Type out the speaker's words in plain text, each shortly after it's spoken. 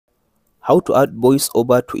How to add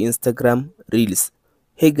voiceover to Instagram Reels.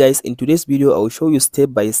 Hey guys, in today's video I will show you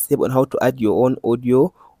step by step on how to add your own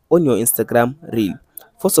audio on your Instagram Reel.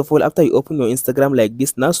 First of all, after you open your Instagram like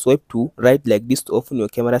this, now swipe to right like this to open your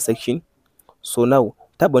camera section. So now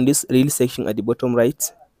tap on this Reel section at the bottom right.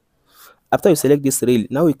 After you select this Reel,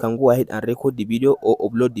 now you can go ahead and record the video or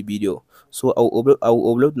upload the video. So I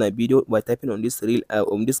will upload my video by tapping on this Reel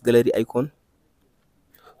on this gallery icon.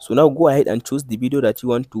 So now go ahead and choose the video that you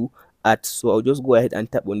want to add. So I'll just go ahead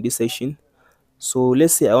and tap on this section. So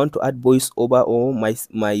let's say I want to add voiceover or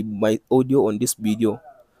my audio on this video.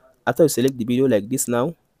 After you select the video like this,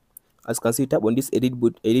 now as you can see, tap on this edit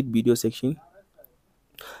video section.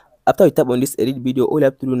 After you tap on this edit video, all you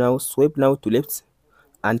have to do now, swipe now to left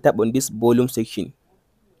and tap on this volume section.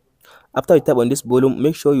 After you tap on this volume,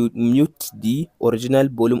 make sure you mute the original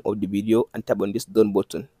volume of the video and tap on this done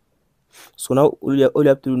button. So now all you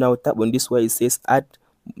have to do now, tap on this where it says add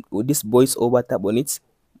this voiceover, tap on it.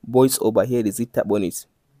 Voiceover, here is it, tap on it.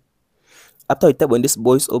 After you tap on this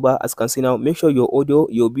voiceover, as you can see now, make sure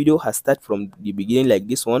your video has started from the beginning like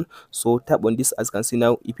this one. So tap on this, as you can see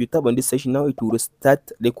now. If you tap on this section now, it will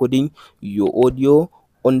start recording your audio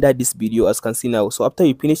under this video, as you can see now. So after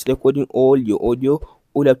you finish recording all your audio,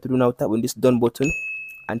 all you have to do now, tap on this done button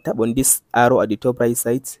and tap on this arrow at the top right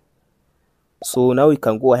side. So now you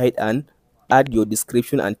can go ahead and add your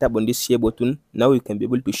description and tap on this share button. Now you can be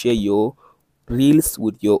able to share your reels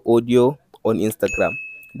with your audio on Instagram.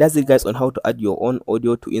 That's it guys on how to add your own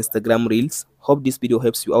audio to Instagram Reels. Hope this video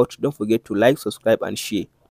helps you out. Don't forget to like, subscribe and share.